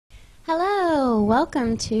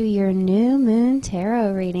Welcome to your new moon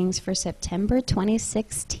tarot readings for September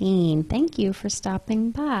 2016. Thank you for stopping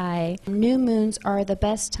by. New moons are the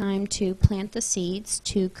best time to plant the seeds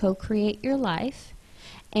to co-create your life,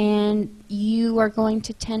 and you are going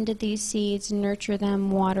to tend to these seeds, nurture them,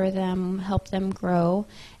 water them, help them grow,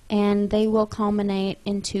 and they will culminate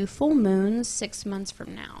into full moons 6 months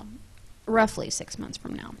from now, roughly 6 months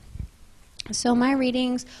from now. So my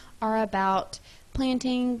readings are about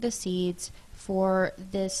planting the seeds for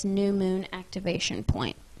this new moon activation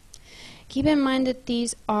point. Keep in mind that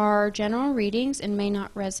these are general readings and may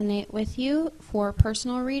not resonate with you. For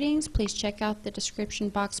personal readings, please check out the description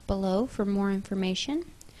box below for more information.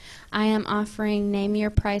 I am offering Name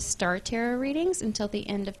Your Price Star Tarot readings until the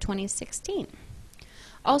end of 2016.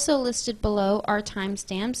 Also listed below are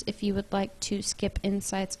timestamps if you would like to skip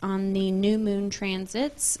insights on the new moon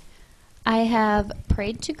transits. I have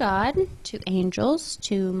prayed to God, to angels,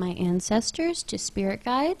 to my ancestors, to spirit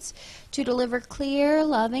guides, to deliver clear,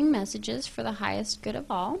 loving messages for the highest good of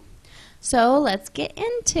all. So let's get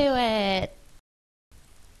into it.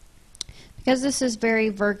 Because this is very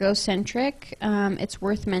Virgo-centric, it's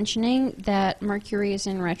worth mentioning that Mercury is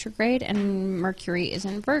in retrograde and Mercury is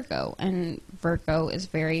in Virgo, and Virgo is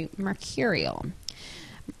very mercurial.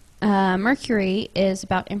 Mercury is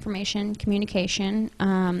about information, communication.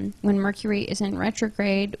 When Mercury is in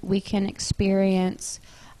retrograde, we can experience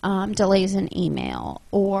delays in email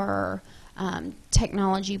or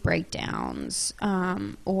technology breakdowns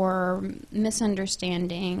or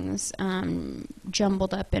misunderstandings,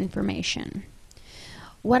 jumbled up information.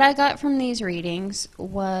 What I got from these readings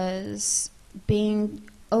was being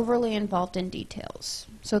overly involved in details.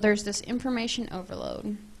 So there's this information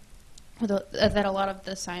overload that a lot of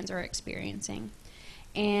the signs are experiencing,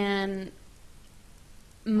 and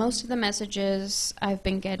most of the messages I've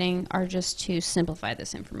been getting are just to simplify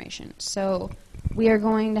this information. So we are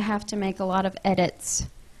going to have to make a lot of edits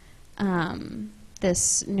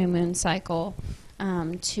this new moon cycle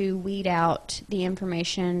to weed out the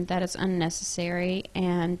information that is unnecessary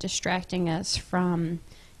and distracting us from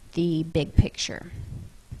the big picture.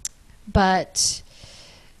 But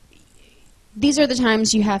these are the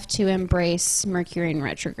times you have to embrace Mercury in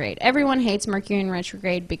retrograde. Everyone hates Mercury in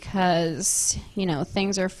retrograde because, you know,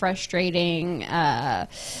 things are frustrating,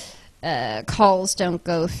 calls don't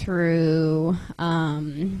go through,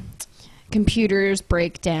 computers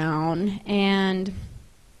break down, and,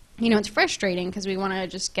 you know, it's frustrating because we want to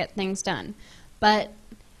just get things done. But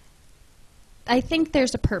I think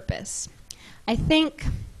there's a purpose. I think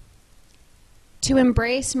to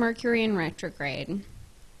embrace Mercury in retrograde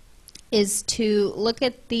is to look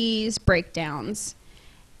at these breakdowns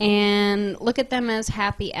and look at them as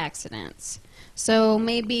happy accidents. So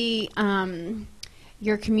maybe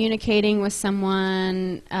you're communicating with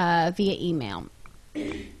someone via email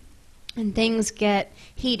and things get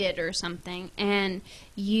heated or something, and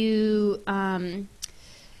you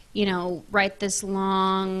you know, write this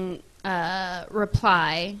long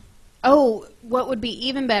reply. Oh, what would be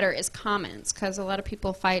even better is comments, because a lot of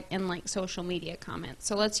people fight in like social media comments.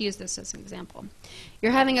 So let's use this as an example.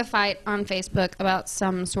 You're having a fight on Facebook about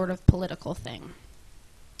some sort of political thing.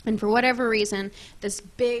 And for whatever reason, this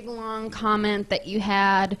big long comment that you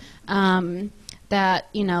had that,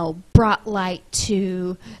 you know, brought light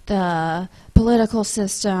to the political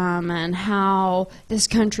system and how this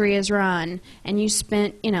country is run, and you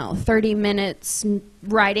spent, you know, 30 minutes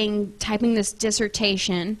typing this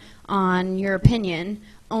dissertation on your opinion,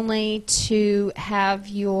 only to have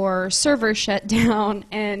your server shut down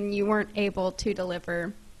and you weren't able to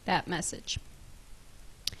deliver that message.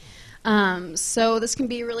 So this can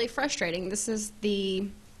be really frustrating. This is the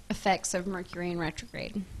effects of Mercury in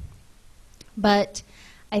retrograde. But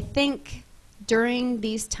I think during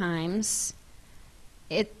these times,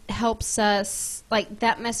 it helps us, like,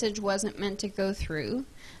 that message wasn't meant to go through,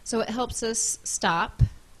 so it helps us stop,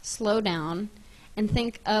 slow down, and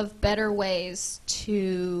think of better ways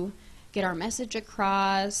to get our message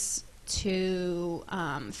across, to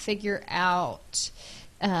figure out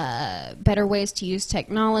better ways to use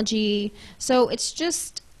technology. So it's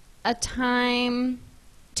just a time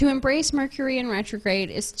to embrace Mercury in retrograde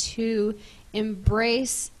is to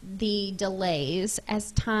embrace the delays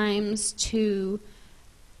as times to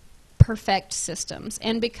perfect systems.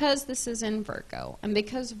 And because this is in Virgo, and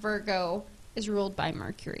because Virgo is ruled by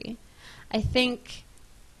Mercury, I think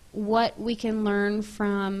what we can learn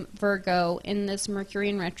from Virgo in this Mercury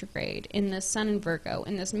in retrograde, in this Sun in Virgo,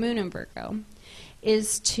 in this Moon in Virgo,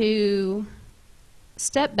 is to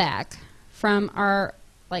step back from our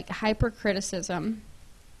like hypercriticism,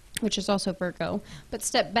 which is also Virgo, but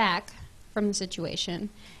step back from the situation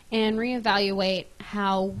and reevaluate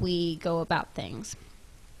how we go about things.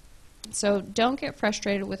 So don't get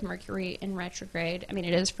frustrated with Mercury in retrograde. I mean,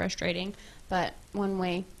 it is frustrating, but one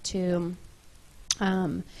way to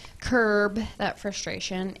curb that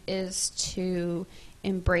frustration is to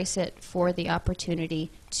embrace it for the opportunity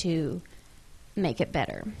to make it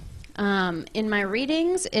better. In my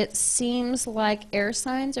readings, it seems like air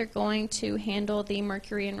signs are going to handle the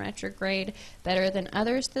Mercury in retrograde better than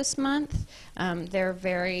others this month. They're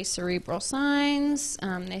very cerebral signs.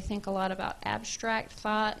 They think a lot about abstract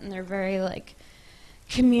thought, and they're very, like,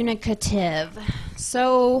 communicative.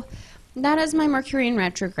 So that is my Mercury in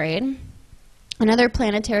retrograde. Another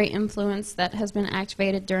planetary influence that has been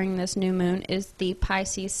activated during this new moon is the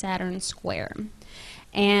Pisces-Saturn square.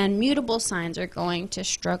 And mutable signs are going to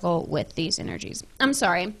struggle with these energies. I'm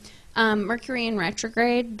sorry. Mercury in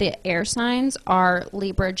retrograde, the air signs are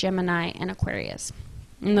Libra, Gemini, and Aquarius.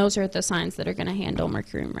 And those are the signs that are going to handle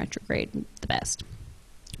Mercury in retrograde the best.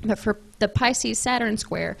 But for the Pisces-Saturn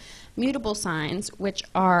square, mutable signs, which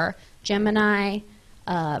are Gemini,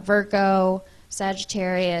 Virgo,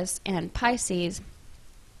 Sagittarius, and Pisces,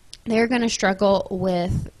 they're going to struggle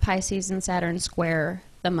with Pisces and Saturn square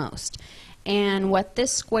the most. And what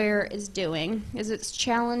this square is doing is it's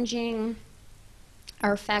challenging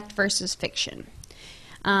our fact versus fiction.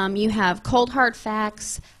 You have cold hard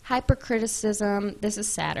facts, hypercriticism, this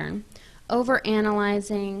is Saturn,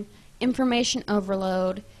 overanalyzing, information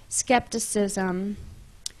overload, skepticism,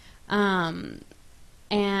 and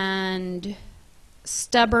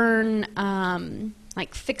stubborn,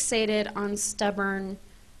 like fixated on stubborn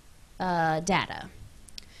data.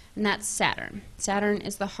 And that's Saturn. Saturn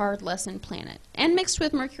is the hard lesson planet. And mixed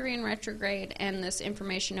with Mercury in retrograde and this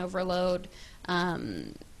information overload,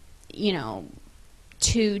 you know,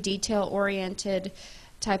 too detail-oriented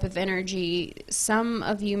type of energy, some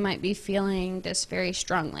of you might be feeling this very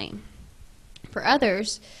strongly. For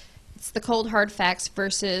others, it's the cold hard facts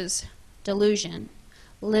versus delusion,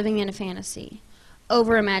 living in a fantasy,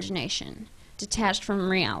 over-imagination, detached from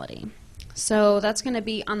reality. So that's going to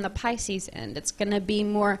be on the Pisces end. It's going to be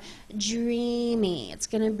more dreamy. It's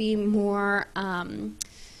going to be more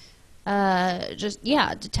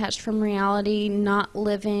detached from reality, not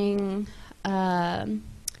living,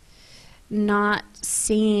 not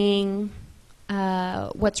seeing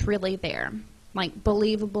what's really there, like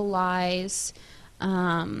believable lies.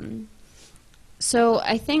 So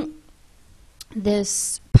I think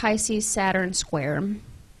this Pisces-Saturn square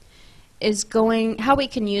is going, how we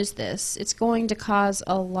can use this, it's going to cause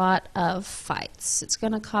a lot of fights. It's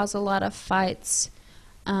going to cause a lot of fights,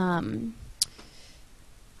 in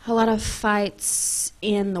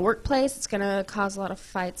the workplace. It's going to cause a lot of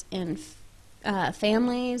fights in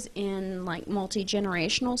families, in like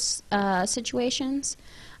multi-generational situations.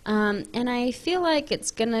 And I feel like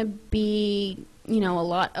it's going to be, you know, a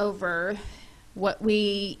lot over what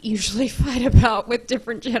we usually fight about with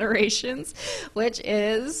different generations, which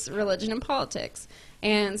is religion and politics.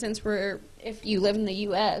 And since if you live in the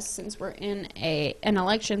U.S., since we're in an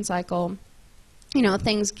election cycle, you know,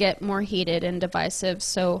 things get more heated and divisive.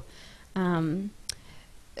 So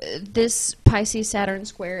this Pisces-Saturn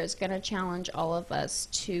square is going to challenge all of us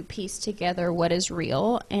to piece together what is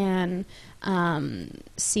real and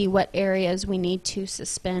see what areas we need to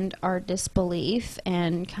suspend our disbelief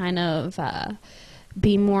and kind of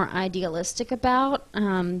be more idealistic about,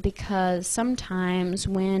 because sometimes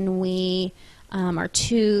when we are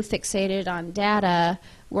too fixated on data,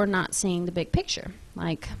 we're not seeing the big picture,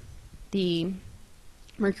 like the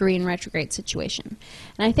Mercury in retrograde situation.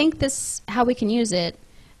 And I think this, how we can use it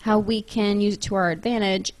to our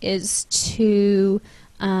advantage is to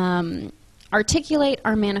articulate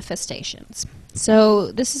our manifestations.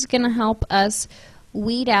 So this is going to help us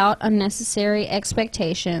weed out unnecessary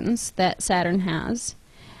expectations that Saturn has,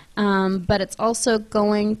 but it's also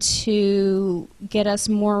going to get us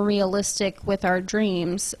more realistic with our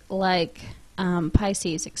dreams, like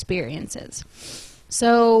Pisces experiences.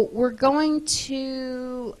 So we're going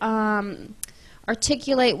to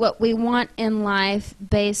articulate what we want in life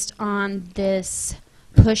based on this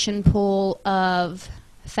push and pull of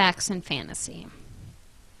facts and fantasy.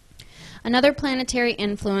 Another planetary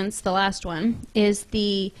influence, the last one, is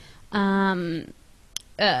the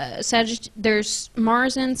there's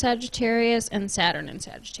Mars in Sagittarius and Saturn in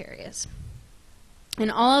Sagittarius.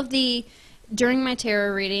 And during my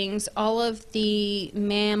tarot readings, all of the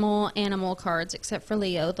mammal animal cards, except for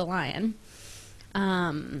Leo, the lion,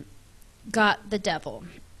 got the devil.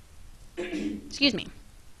 Excuse me.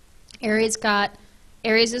 Aries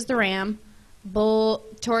is the ram,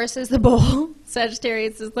 Taurus is the bull,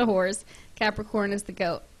 Sagittarius is the horse, Capricorn is the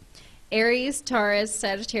goat. Aries, Taurus,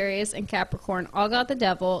 Sagittarius, and Capricorn all got the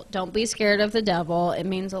devil. Don't be scared of the devil. It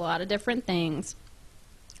means a lot of different things.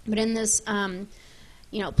 But in this,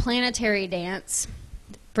 planetary dance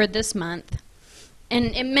for this month,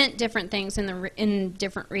 and it meant different things in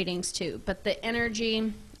different readings too, but the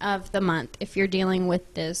energy of the month, if you're dealing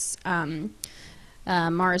with this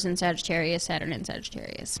Mars in Sagittarius, Saturn in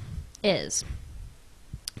Sagittarius, is,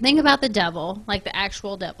 think about the devil, like the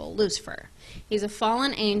actual devil, Lucifer. He's a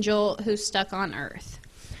fallen angel who's stuck on earth.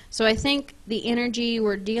 So I think the energy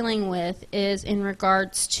we're dealing with is in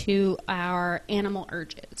regards to our animal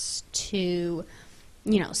urges, to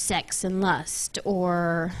sex and lust,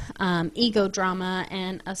 or ego drama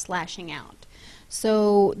and us lashing out.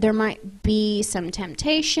 So there might be some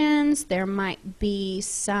temptations. There might be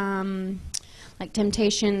some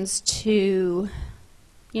temptations to,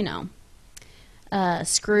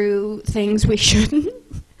 screw things we shouldn't.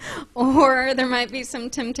 Or there might be some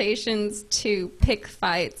temptations to pick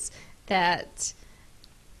fights that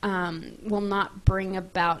will not bring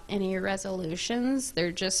about any resolutions.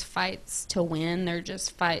 They're just fights to win. They're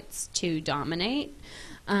just fights to dominate.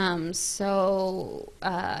 So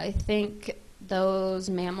I think those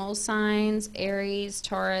mammal signs, Aries,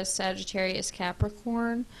 Taurus, Sagittarius,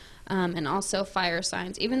 Capricorn, and also fire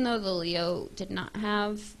signs, even though the Leo did not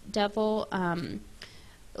have devil,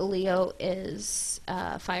 Leo is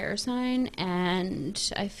a fire sign,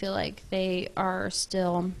 and I feel like they are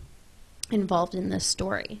still involved in this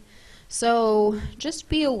story. So just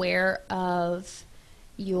be aware of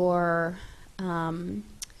your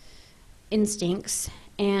instincts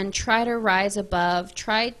and try to rise above.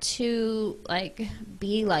 Try to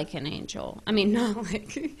be like an angel. I mean, not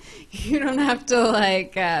you don't have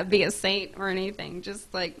to be a saint or anything. Just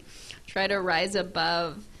try to rise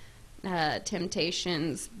above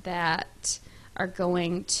temptations that are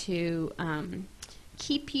going to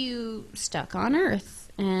keep you stuck on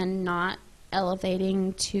earth and not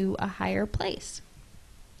elevating to a higher place.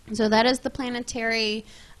 So that is the planetary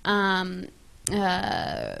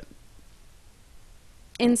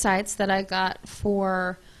insights that I got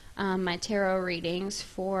for my tarot readings.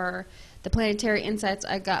 For the planetary insights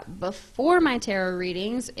I got before my tarot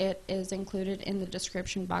readings, it is included in the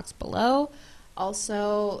description box below.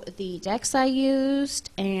 Also, the decks I used,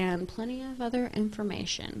 and plenty of other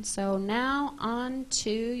information. So now on to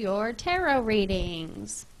your tarot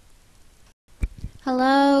readings.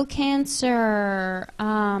 Hello, Cancer.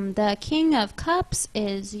 The King of Cups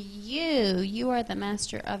is you. You are the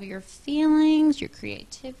master of your feelings, your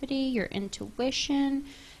creativity, your intuition.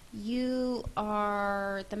 You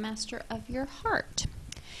are the master of your heart.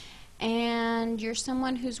 And you're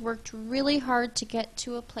someone who's worked really hard to get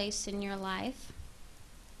to a place in your life.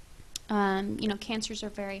 Cancers are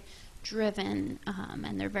very driven,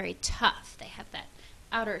 and they're very tough. They have that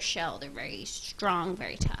outer shell. They're very strong,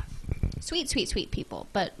 very tough. Sweet, sweet, sweet people,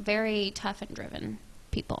 but very tough and driven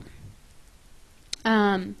people.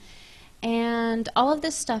 And all of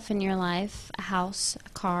this stuff in your life, a house, a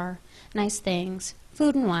car, nice things,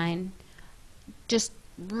 food and wine, just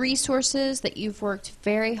resources that you've worked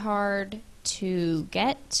very hard to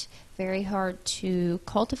get, very hard to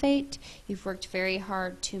cultivate. You've worked very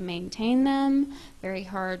hard to maintain them, very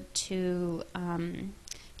hard to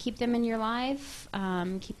keep them in your life,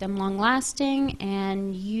 keep them long-lasting,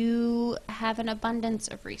 and you have an abundance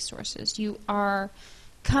of resources. You are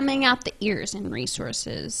coming out the ears in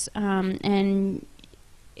resources, and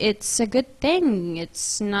it's a good thing.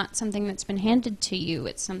 It's not something that's been handed to you.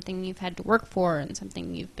 It's something you've had to work for and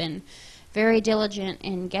something you've been very diligent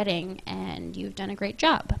in getting, and you've done a great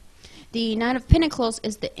job. The Knight of Pentacles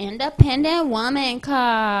is the independent woman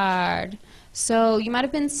card. So you might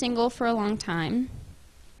have been single for a long time,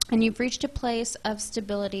 and you've reached a place of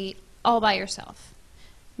stability all by yourself.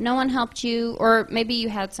 No one helped you, or maybe you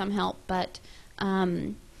had some help, but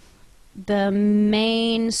the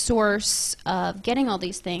main source of getting all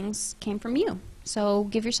these things came from you. So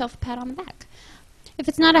give yourself a pat on the back. If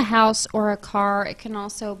it's not a house or a car, it can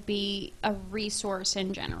also be a resource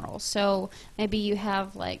in general. So maybe you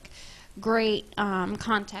have great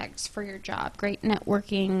contacts for your job, great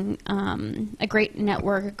networking, a great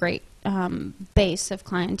network, a great base of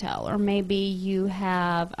clientele. Or maybe you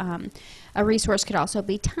have a resource could also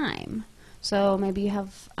be time. So maybe you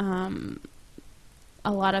have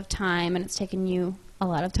a lot of time, and it's taken you a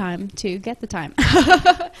lot of time to get the time.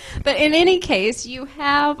 But in any case, you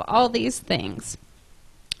have all these things,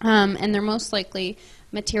 and they're most likely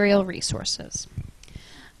material resources.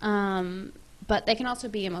 But they can also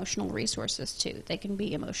be emotional resources too. They can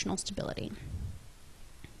be emotional stability.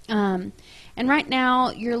 And right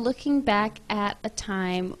now, you're looking back at a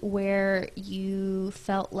time where you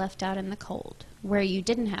felt left out in the cold, where you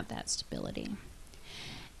didn't have that stability.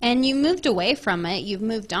 And you moved away from it. You've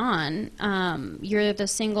moved on. You're the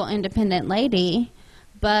single, independent lady,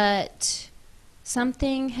 but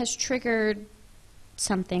something has triggered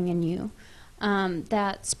something in you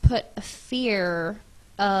that's put a fear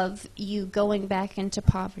of you going back into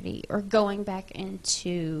poverty or going back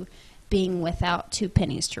into being without 2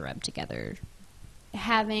 pennies to rub together,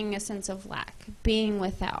 having a sense of lack, being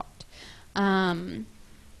without. And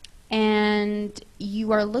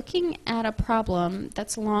you are looking at a problem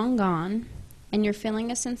that's long gone, and you're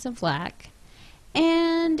feeling a sense of lack.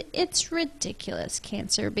 And it's ridiculous,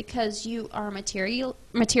 Cancer, because you are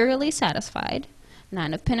materially satisfied.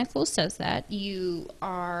 9 of Pentacles says that. You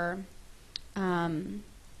are,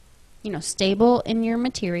 stable in your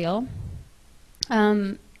material.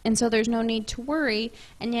 And so there's no need to worry,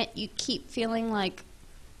 and yet you keep feeling like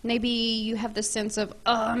maybe you have this sense of,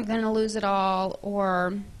 oh, I'm going to lose it all,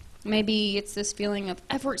 or maybe it's this feeling of,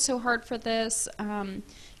 I've worked so hard for this, can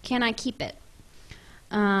I keep it?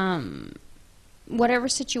 Whatever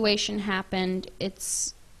situation happened,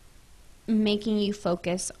 it's making you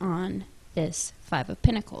focus on this 5 of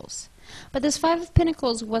Pentacles. But this 5 of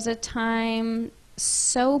Pentacles was a time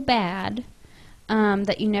so bad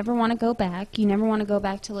that you never want to go back. You never want to go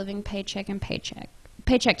back to living paycheck to paycheck.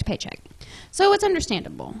 So it's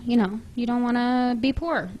understandable. You don't want to be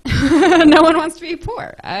poor. No one wants to be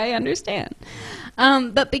poor. I understand.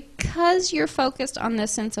 But because you're focused on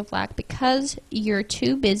this sense of lack, because you're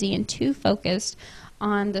too busy and too focused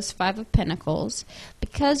on this 5 of Pentacles,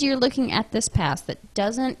 because you're looking at this past that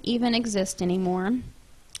doesn't even exist anymore,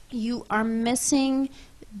 you are missing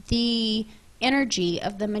the energy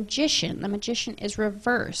of the magician. The magician is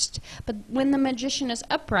reversed. But when the magician is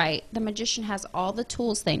upright, the magician has all the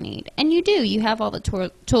tools they need. And you do. You have all the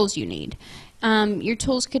tools you need. Your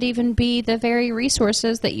tools could even be the very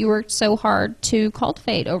resources that you worked so hard to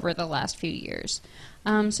cultivate over the last few years.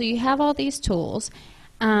 So you have all these tools.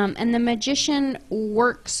 And the magician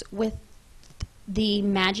works with the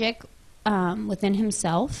magic within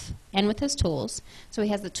himself and with his tools. So he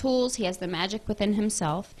has the tools, he has the magic within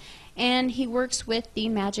himself, and he works with the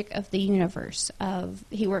magic of the universe.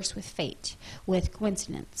 He works with fate, with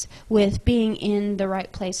coincidence, with being in the right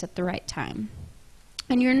place at the right time.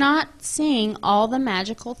 And you're not seeing all the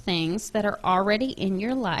magical things that are already in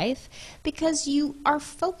your life because you are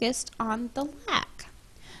focused on the lack.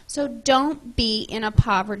 So don't be in a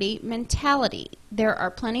poverty mentality. There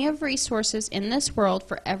are plenty of resources in this world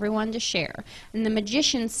for everyone to share. And the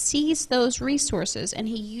magician sees those resources and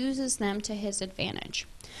he uses them to his advantage.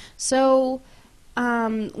 So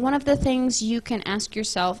one of the things you can ask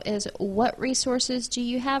yourself is, what resources do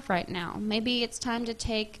you have right now? Maybe it's time to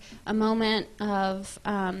take a moment of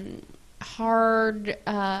hard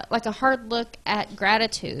look at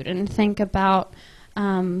gratitude and think about,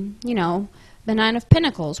 the 9 of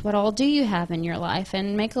Pentacles. What all do you have in your life?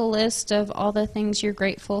 And make a list of all the things you're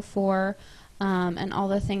grateful for and all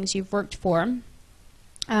the things you've worked for.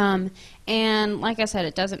 And like I said,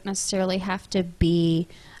 it doesn't necessarily have to be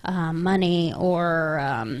money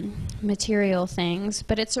or material things,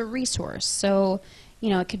 but it's a resource. So,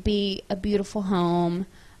 it could be a beautiful home,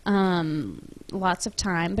 lots of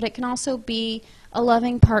time, but it can also be a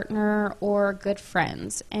loving partner or good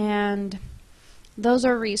friends. And those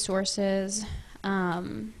are resources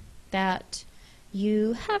that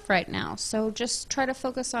you have right now. So just try to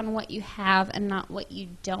focus on what you have and not what you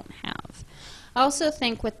don't have. I also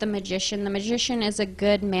think with the magician is a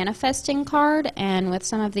good manifesting card, and with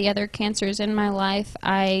some of the other Cancers in my life,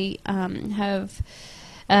 I have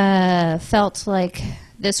felt like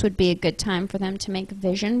this would be a good time for them to make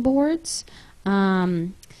vision boards.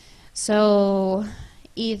 So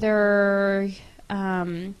either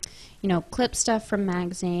clip stuff from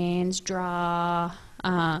magazines, draw,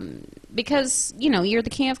 because, you're the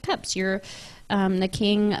King of Cups. You're the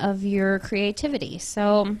king of your creativity.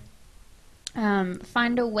 So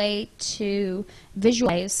find a way to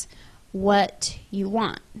visualize what you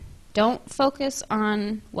want. Don't focus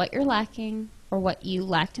on what you're lacking or what you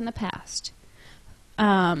lacked in the past.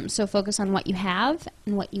 So focus on what you have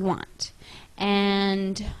and what you want.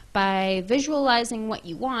 And by visualizing what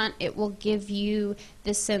you want, it will give you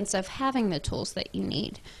this sense of having the tools that you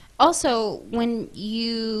need. Also, when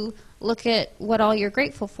you look at what all you're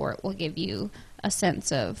grateful for, it will give you a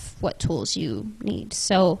sense of what tools you need.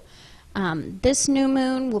 So this new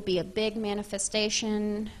moon will be a big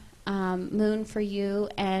manifestation moon for you,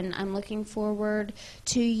 and I'm looking forward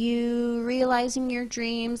to you realizing your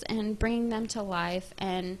dreams and bringing them to life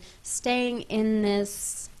and staying in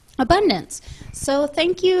this abundance. So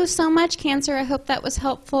thank you so much, Cancer. I hope that was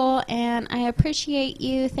helpful, and I appreciate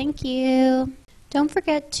you. Thank you. Don't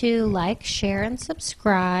forget to like, share, and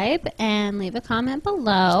subscribe, and leave a comment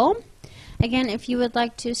below. Again, if you would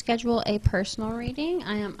like to schedule a personal reading,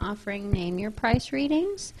 I am offering name your price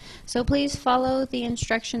readings. So please follow the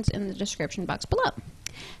instructions in the description box below.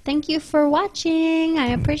 Thank you for watching. I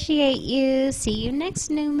appreciate you. See you next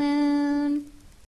new moon.